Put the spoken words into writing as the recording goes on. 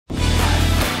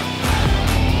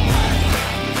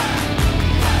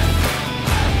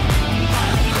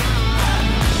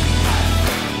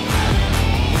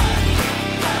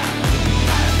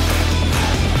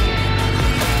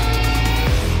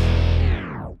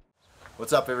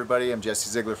What's up everybody, I'm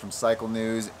Jesse Ziegler from Cycle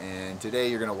News, and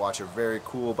today you're going to watch a very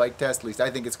cool bike test. At least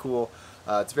I think it's cool.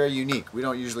 It's very unique. We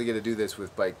don't usually get to do this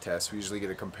with bike tests. We usually get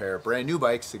to compare brand new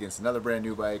bikes against another brand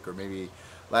new bike, or maybe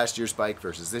last year's bike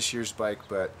versus this year's bike.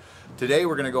 But today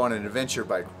we're going to go on an adventure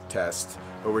bike test,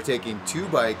 where we're taking two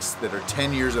bikes that are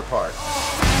 10 years apart.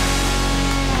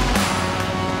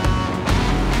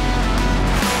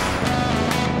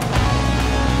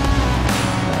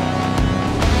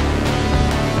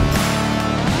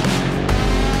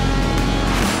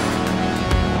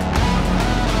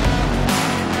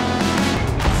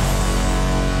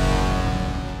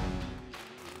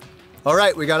 All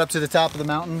right, we got up to the top of the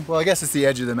mountain. Well, I guess it's the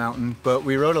edge of the mountain, but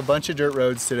we rode a bunch of dirt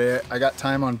roads today. I got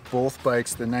time on both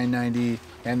bikes, the 990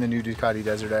 and the new Ducati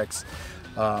Desert X.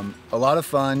 A lot of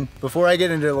fun. Before I get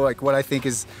into like what I think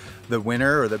is the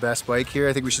winner or the best bike here,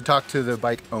 I think we should talk to the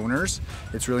bike owners.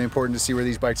 It's really important to see where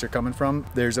these bikes are coming from.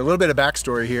 There's a little bit of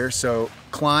backstory here. So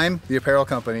Climb, the apparel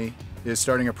company, is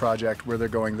starting a project where they're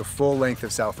going the full length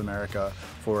of South America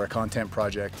for a content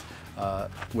project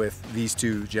with these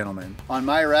two gentlemen. On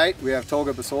my right, we have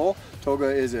Tolga Basol.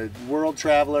 Tolga is a world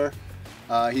traveler.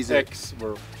 He's an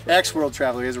ex-world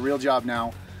traveler. He has a real job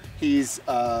now. He's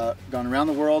gone around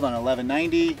the world on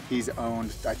 1190. He's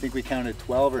owned, I think we counted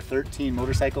 12 or 13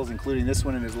 motorcycles, including this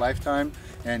one in his lifetime.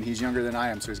 And he's younger than I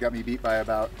am, so he's got me beat by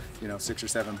about 6 or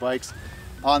 7 bikes.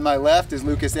 On my left is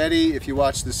Lucas Eddy. If you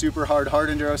watch the super hard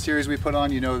enduro series we put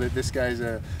on, you know that this guy's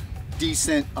a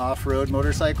decent off-road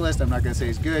motorcyclist. I'm not gonna say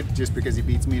he's good, just because he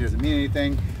beats me doesn't mean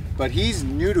anything, but he's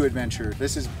new to adventure.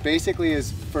 This is basically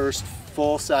his first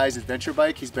full-size adventure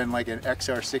bike. He's been like an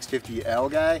XR 650L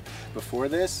guy before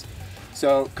this.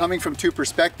 So coming from two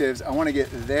perspectives, I wanna get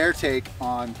their take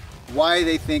on why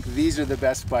they think these are the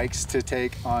best bikes to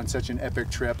take on such an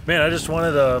epic trip. Man, I just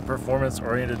wanted a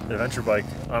performance-oriented adventure bike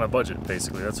on a budget,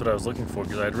 basically. That's what I was looking for,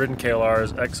 because I had ridden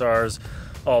KLRs, XRs,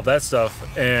 all of that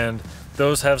stuff, and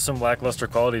those have some lackluster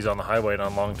qualities on the highway and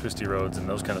on long twisty roads and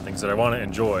those kind of things that I want to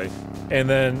enjoy. And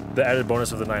then the added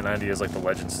bonus of the 990 is like the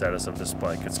legend status of this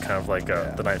bike. It's kind of like the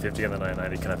 950 and the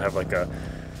 990 kind of have like a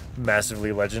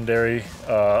massively legendary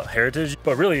heritage.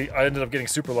 But really, I ended up getting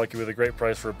super lucky with a great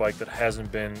price for a bike that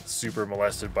hasn't been super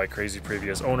molested by crazy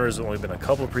previous owners. There's only been a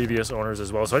couple previous owners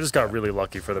as well. So I just got really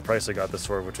lucky for the price I got this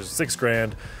for, which was $6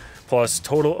 grand. Plus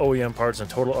total OEM parts and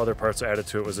total other parts added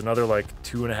to it was another like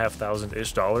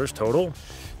 $2,500-ish total.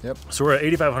 Yep. So we're at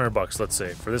 $8,500, let's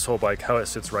say, for this whole bike, how it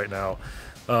sits right now.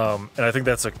 And I think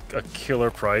that's a killer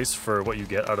price for what you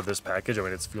get out of this package. I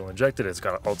mean, it's fuel injected, it's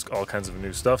got all kinds of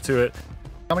new stuff to it.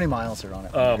 How many miles are on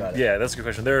it? Yeah, that's a good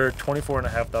question. There are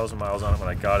 24,500 miles on it when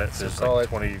I got it. So there's like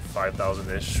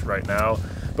 25,000-ish right now.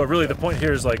 But really the point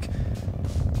here is like,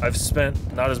 I've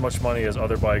spent not as much money as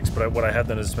other bikes, but what I have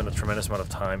done is spend a tremendous amount of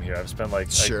time here. I've spent like,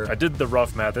 I did the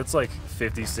rough math, it's like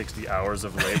 50, 60 hours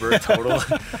of labor total.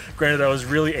 Granted, I was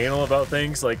really anal about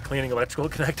things like cleaning electrical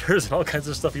connectors and all kinds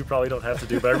of stuff you probably don't have to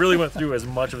do, but I really went through as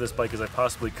much of this bike as I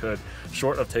possibly could,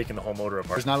 short of taking the whole motor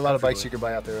apart. There's not a lot of bikes you can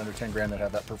buy out there under 10 grand that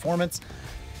have that performance.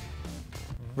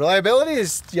 Reliability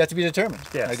is yet to be determined.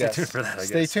 Yeah, I guess. Stay tuned for that, I guess.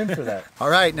 Stay tuned for that. All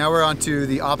right, now we're on to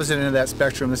the opposite end of that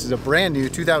spectrum. This is a brand new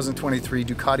 2023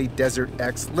 Ducati Desert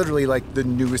X, literally like the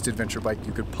newest adventure bike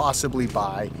you could possibly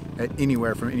buy at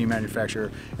anywhere from any manufacturer.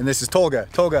 And this is Tolga.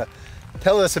 Tolga,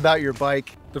 tell us about your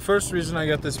bike. The first reason I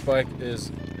got this bike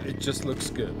is it just looks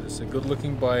good. It's a good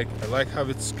looking bike. I like how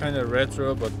it's kind of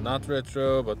retro, but not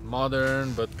retro, but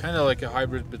modern, but kind of like a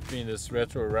hybrid between this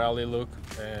retro rally look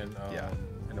and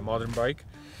a modern bike.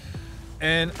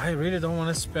 And I really don't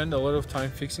want to spend a lot of time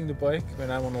fixing the bike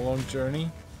when I'm on a long journey,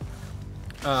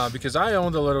 because I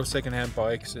owned a lot of secondhand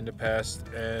bikes in the past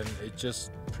and it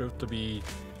just proved to be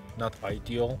not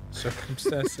ideal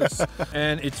circumstances.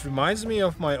 And it reminds me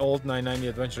of my old 990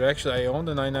 Adventure. Actually, I owned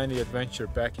a 990 Adventure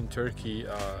back in Turkey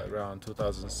around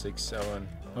 2006-07.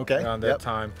 Okay. Around that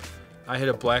time. I had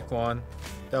a black one.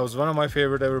 That was one of my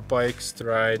favorite ever bikes to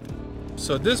ride.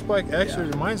 So this bike actually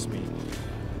reminds me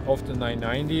of the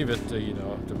 990 with the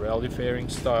the rally fairing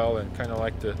style and kind of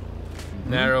like the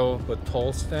narrow but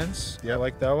tall stance. I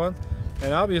like that one.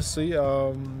 And obviously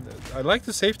I like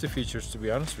the safety features, to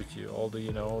be honest with you. All the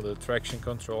the traction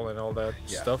control and all that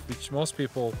stuff, which most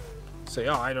people say,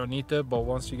 oh, I don't need that, but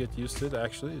once you get used to it,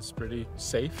 actually it's pretty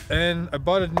safe. And I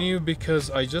bought it new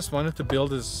because I just wanted to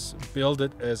build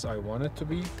it as I want it to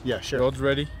be. Yeah, sure. Road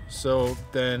ready. So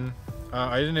then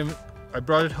I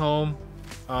brought it home.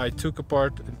 I took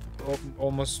apart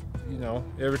almost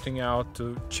everything out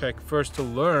to check first, to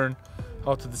learn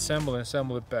how to disassemble and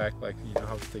assemble it back, like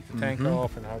how to take the tank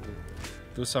off and how to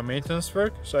do some maintenance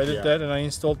work. So I did that, and I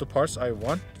installed the parts I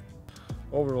want.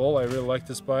 overall, I really like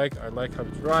this bike. I like how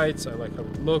it rides. I like how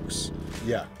it looks.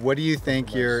 Yeah. What do you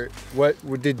think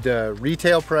what did the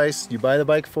retail price you buy the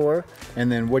bike for?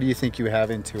 And then what do you think you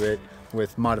have into it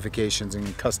with modifications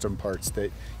and custom parts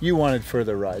that you wanted for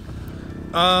the ride?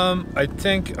 I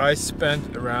think I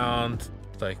spent around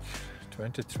like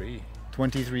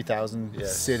 23,000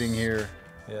 Yes. sitting here.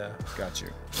 Yeah. Got you.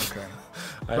 Okay.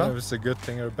 I don't know if it's a good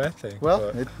thing or a bad thing.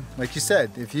 Well, like you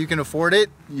said, if you can afford it,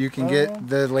 you can get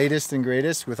the latest and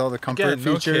greatest with all the comfort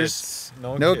again, features.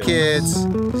 No kids.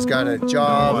 He's got a No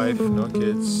job. wife, no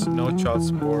kids, no child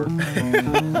support.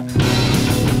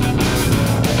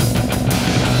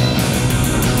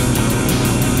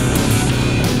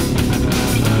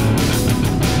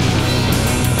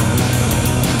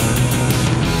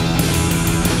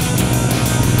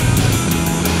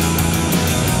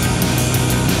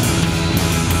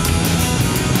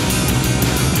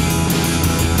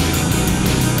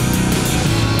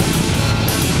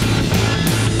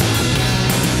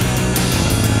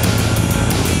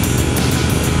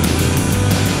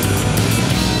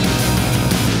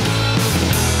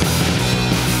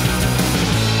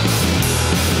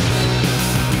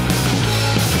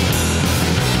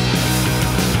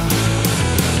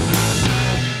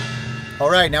 All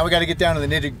right, now we got to get down to the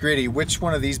nitty gritty. Which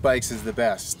one of these bikes is the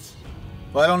best?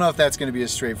 Well, I don't know if that's going to be a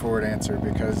straightforward answer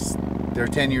because they're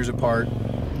 10 years apart.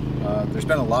 There's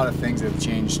been a lot of things that have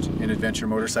changed in adventure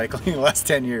motorcycling in the last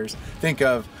 10 years. Think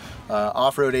of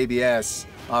off-road ABS,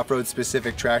 off-road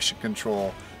specific traction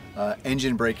control,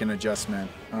 engine braking adjustment,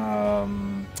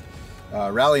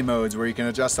 rally modes where you can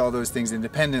adjust all those things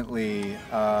independently,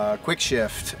 quick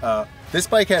shift. This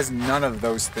bike has none of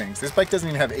those things. This bike doesn't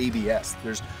even have ABS.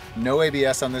 There's no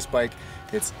ABS on this bike.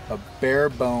 It's a bare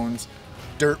bones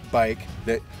dirt bike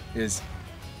that is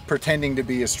pretending to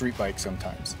be a street bike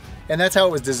sometimes. And that's how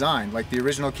it was designed. Like the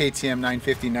original KTM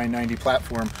 950, 990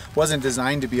 platform wasn't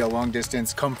designed to be a long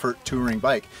distance comfort touring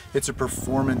bike. It's a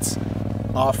performance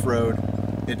off-road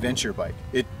adventure bike.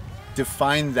 It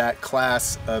defined that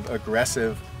class of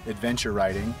aggressive adventure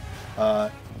riding,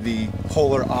 the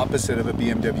polar opposite of a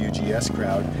BMW GS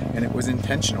crowd, and it was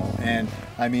intentional. And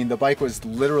I mean, the bike was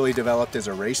literally developed as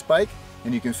a race bike,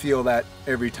 and you can feel that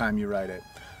every time you ride it.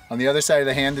 On the other side of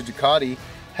the hand, the Ducati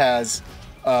has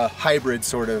a hybrid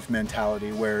sort of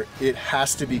mentality where it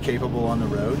has to be capable on the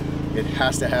road. It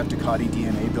has to have Ducati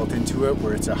DNA built into it,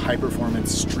 where it's a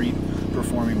high-performance street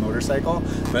performing motorcycle.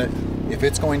 But if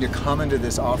it's going to come into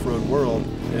this off-road world,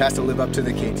 it has to live up to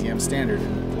the KTM standard.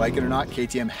 And like it or not,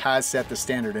 KTM has set the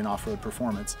standard in off-road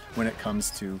performance when it comes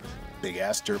to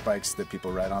big-ass dirt bikes that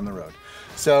people ride on the road.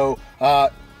 So I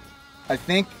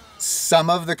think some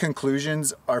of the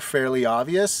conclusions are fairly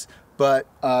obvious, but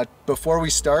before we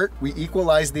start, we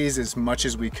equalized these as much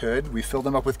as we could. We filled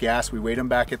them up with gas. We weighed them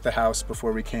back at the house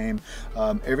before we came.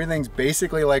 Everything's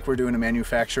basically like we're doing a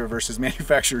manufacturer versus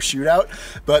manufacturer shootout,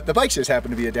 but the bikes just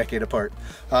happen to be a decade apart.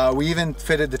 We even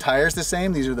fitted the tires the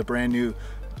same. These are the brand new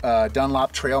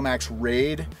Dunlop Trail Max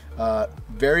Raid.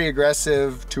 Very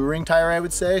aggressive touring tire, I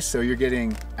would say. So you're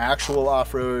getting actual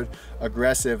off-road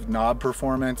aggressive knob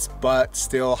performance, but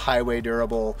still highway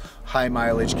durable, high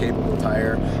mileage capable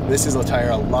tire. This is a tire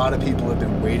a lot of people have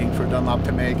been waiting for Dunlop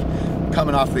to make,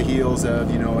 coming off the heels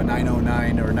of, you know, a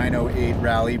 909 or 908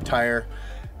 rally tire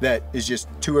that is just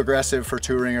too aggressive for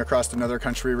touring across another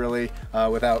country, really,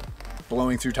 without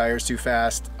blowing through tires too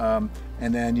fast.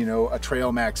 And then, you know, a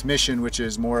Trail Max Mission, which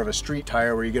is more of a street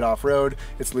tire where you get off-road,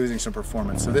 it's losing some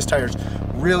performance. So this tire's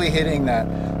really hitting that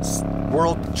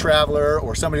world traveler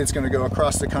or somebody that's gonna go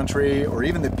across the country, or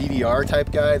even the BDR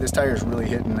type guy. This tire's really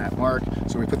hitting that mark.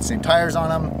 So we put the same tires on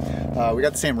them. We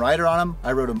got the same rider on them.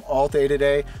 I rode them all day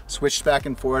today, switched back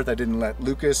and forth. I didn't let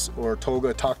Lucas or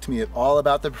Tolga talk to me at all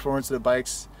about the performance of the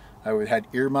bikes. I had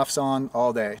earmuffs on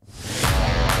all day.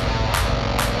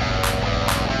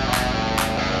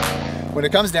 When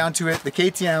it comes down to it, the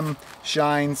KTM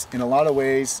shines in a lot of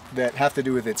ways that have to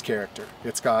do with its character.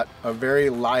 It's got a very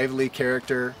lively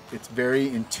character. It's very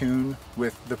in tune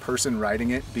with the person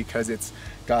riding it because it's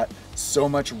got so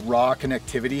much raw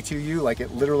connectivity to you. Like,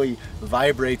 it literally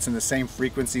vibrates in the same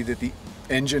frequency that the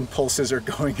engine pulses are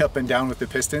going up and down with the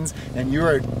pistons, and you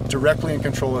are directly in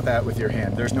control of that with your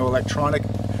hand. There's no electronic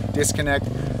disconnect.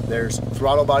 There's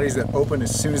throttle bodies that open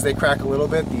as soon as they crack a little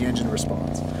bit, the engine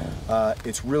responds.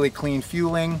 It's really clean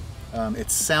fueling.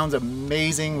 It sounds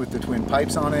amazing with the twin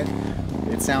pipes on it.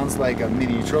 It sounds like a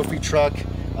mini trophy truck.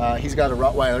 He's got a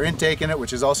Rottweiler intake in it,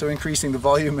 which is also increasing the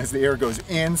volume as the air goes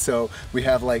in. So we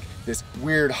have like this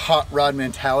weird hot rod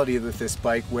mentality with this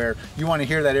bike where you want to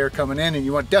hear that air coming in and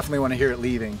you definitely want to hear it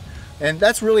leaving. And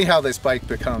that's really how this bike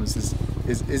becomes,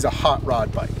 is a hot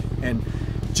rod bike. And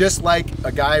just like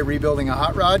a guy rebuilding a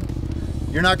hot rod,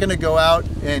 you're not gonna go out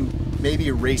and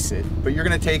maybe race it, but you're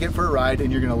gonna take it for a ride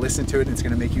and you're gonna listen to it and it's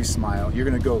gonna make you smile. You're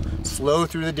gonna go slow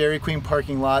through the Dairy Queen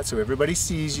parking lot so everybody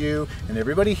sees you and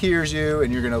everybody hears you,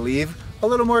 and you're gonna leave a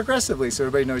little more aggressively so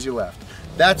everybody knows you left.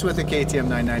 That's what the KTM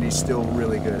 990 is still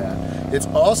really good at. It's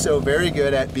also very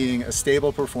good at being a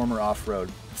stable performer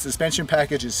off-road. Suspension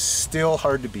package is still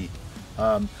hard to beat.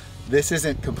 This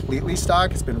isn't completely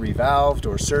stock. It's been revalved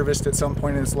or serviced at some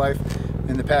point in its life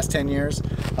in the past 10 years.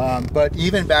 But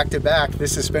even back to back,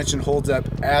 this suspension holds up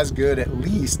as good, at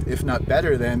least, if not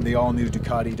better than the all new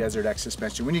Ducati Desert X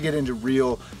suspension when you get into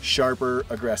real sharper,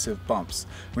 aggressive bumps.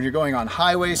 When you're going on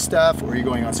highway stuff or you're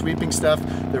going on sweeping stuff,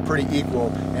 they're pretty equal.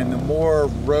 And the more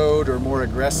road or more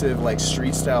aggressive, like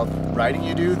street style riding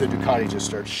you do, the Ducati just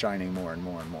starts shining more and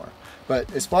more and more.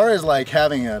 But as far as like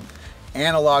having a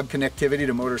analog connectivity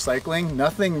to motorcycling,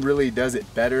 nothing really does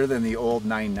it better than the old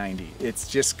 990. It's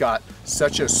just got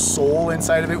such a soul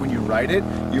inside of it. When you ride it,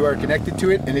 you are connected to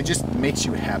it and it just makes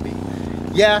you happy.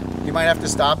 Yeah, you might have to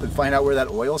stop and find out where that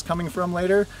oil is coming from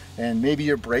later, and maybe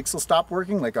your brakes will stop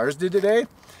working like ours did today.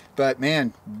 But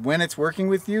man, when it's working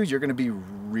with you, you're gonna be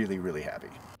really, really happy.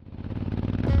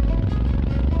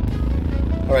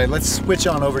 All right, let's switch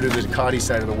on over to the Ducati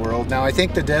side of the world. Now, I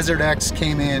think the Desert X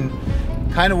came in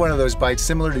kind of one of those bikes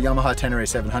similar to Yamaha Tenere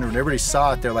 700. When everybody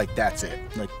saw it, they're like, that's it.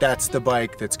 Like, that's the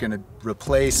bike that's gonna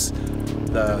replace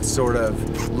the sort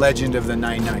of legend of the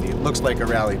 990. It looks like a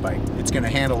rally bike. It's gonna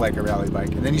handle like a rally bike.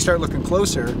 And then you start looking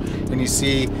closer and you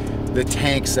see the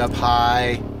tanks up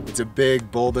high. It's a big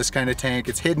bulbous kind of tank.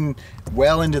 It's hidden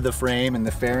well into the frame and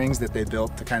the fairings that they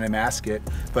built to kind of mask it.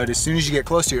 But as soon as you get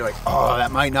closer, you're like, oh,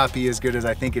 that might not be as good as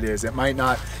I think it is. It might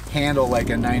not handle like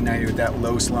a 990 with that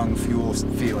low slung fuel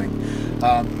feeling.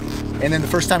 And then the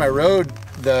first time I rode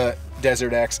the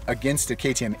Desert X against a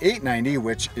KTM 890,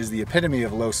 which is the epitome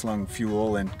of low slung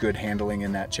fuel and good handling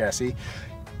in that chassis,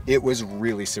 it was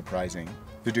really surprising.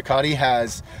 The Ducati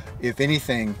has, if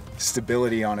anything,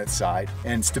 stability on its side,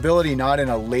 and stability not in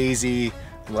a lazy,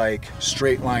 like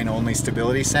straight line only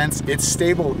stability sense. It's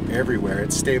stable everywhere.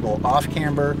 It's stable off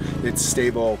camber, it's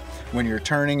stable when you're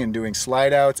turning and doing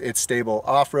slide outs, it's stable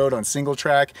off-road on single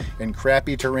track and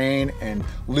crappy terrain and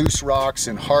loose rocks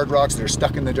and hard rocks that are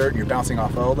stuck in the dirt and you're bouncing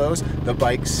off all those. The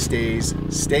bike stays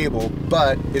stable,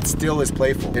 but it still is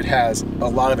playful. It has a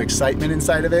lot of excitement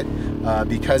inside of it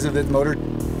because of the motor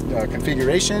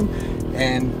configuration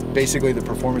and basically the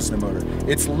performance of the motor.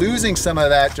 It's losing some of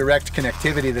that direct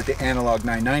connectivity that the analog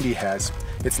 990 has.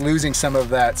 It's losing some of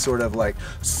that sort of like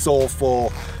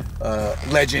soulful,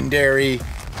 legendary,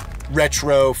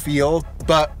 retro feel,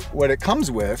 but what it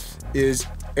comes with is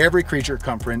every creature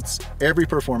comforts, every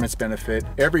performance benefit,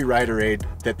 every rider aid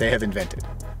that they have invented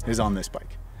is on this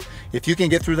bike. If you can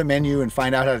get through the menu and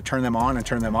find out how to turn them on and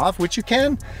turn them off, which you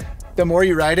can, the more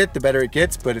you ride it, the better it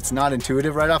gets, but it's not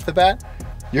intuitive right off the bat.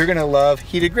 You're gonna love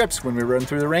heated grips. When we rode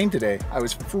through the rain today, I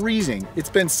was freezing. It's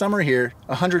been summer here,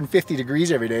 150 degrees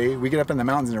every day. We get up in the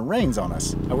mountains and it rains on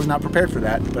us. I was not prepared for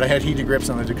that, but I had heated grips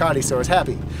on the Ducati, so I was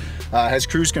happy. It has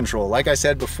cruise control. Like I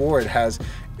said before, it has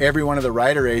every one of the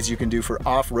rider aids you can do for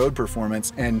off-road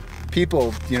performance, and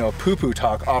people, you know, poo-poo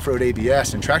talk off-road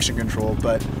ABS and traction control,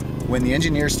 but when the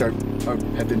engineers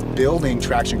have been building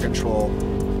traction control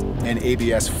and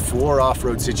ABS for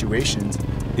off-road situations,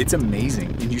 it's amazing,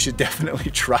 and you should definitely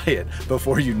try it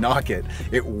before you knock it.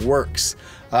 It works.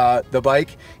 The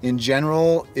bike in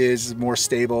general is more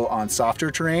stable on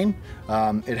softer terrain.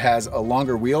 It has a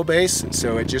longer wheelbase,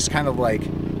 so it just kind of like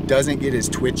doesn't get as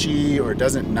twitchy or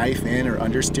doesn't knife in or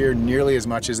understeer nearly as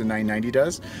much as a 990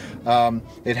 does.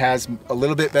 It has a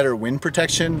little bit better wind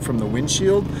protection from the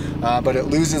windshield, but it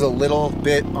loses a little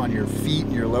bit on your feet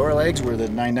and your lower legs, where the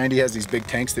 990 has these big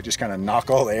tanks that just kind of knock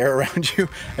all the air around you.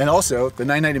 And also, the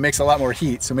 990 makes a lot more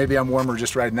heat, so maybe I'm warmer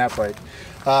just riding that bike.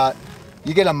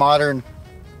 You get a modern,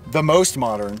 the most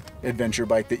modern adventure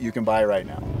bike that you can buy right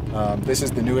now. This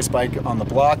is the newest bike on the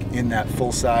block in that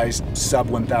full-size sub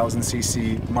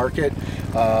 1000cc market.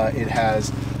 It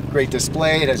has great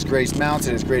display, it has great mounts,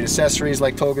 it has great accessories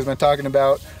like Tolga's been talking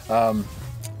about.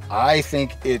 I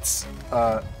think it's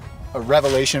a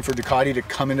revelation for Ducati to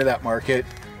come into that market,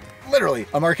 literally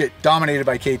a market dominated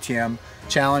by KTM,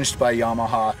 challenged by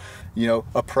Yamaha, you know,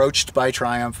 approached by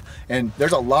Triumph, and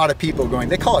there's a lot of people going,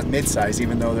 they call it mid-size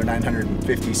even though they're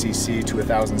 950cc to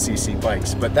 1000cc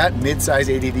bikes, but that mid-size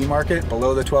ADV market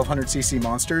below the 1200cc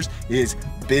monsters is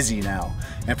busy now.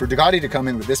 And for Ducati to come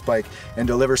in with this bike and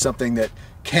deliver something that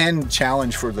can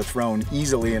challenge for the throne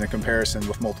easily in a comparison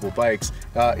with multiple bikes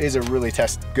is a really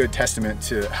good testament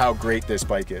to how great this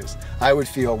bike is. I would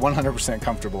feel 100%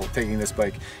 comfortable taking this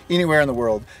bike anywhere in the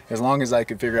world as long as I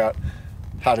could figure out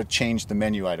how to change the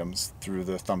menu items through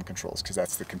the thumb controls, because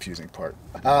that's the confusing part.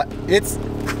 It's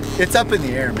up in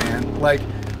the air, man. Like,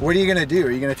 what are you gonna do?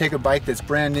 Are you gonna take a bike that's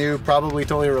brand new, probably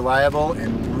totally reliable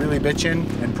and really bitchin'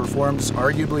 and performs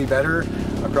arguably better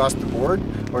across the board?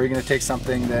 Or are you gonna take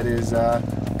something that is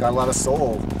got a lot of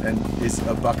soul and is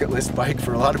a bucket list bike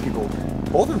for a lot of people?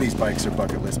 Both of these bikes are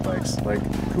bucket list bikes. Like,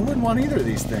 who wouldn't want either of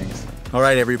these things? All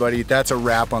right, everybody, that's a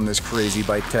wrap on this crazy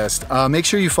bike test. Make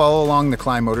sure you follow along the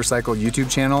Climb Motorcycle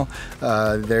YouTube channel.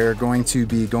 They're going to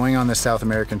be going on this South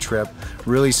American trip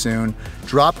really soon.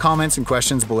 Drop comments and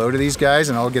questions below to these guys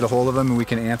and I'll get a hold of them and we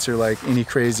can answer like any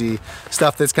crazy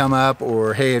stuff that's come up,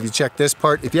 or hey, have you checked this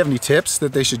part? If you have any tips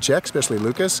that they should check, especially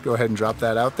Lucas, go ahead and drop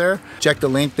that out there. Check the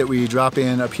link that we drop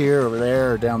in up here, over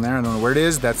there, or down there. I don't know where it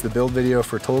is. That's the build video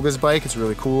for Tolga's bike. It's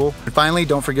really cool. And finally,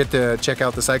 don't forget to check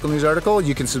out the Cycle News article.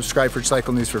 You can subscribe for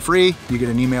Cycle News for free. You get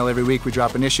an email every week. We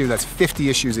drop an issue. That's 50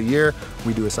 issues a year.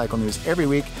 We do a Cycle News every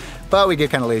week, but we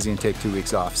get kind of lazy and take 2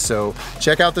 weeks off. So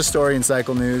check out the story in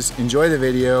Cycle News. Enjoy the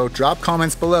video. Drop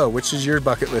comments below. Which is your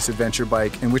bucket list adventure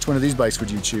bike, and which one of these bikes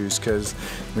would you choose? Because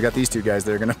we got these two guys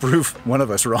that are going to prove one of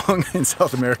us wrong in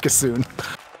South America soon.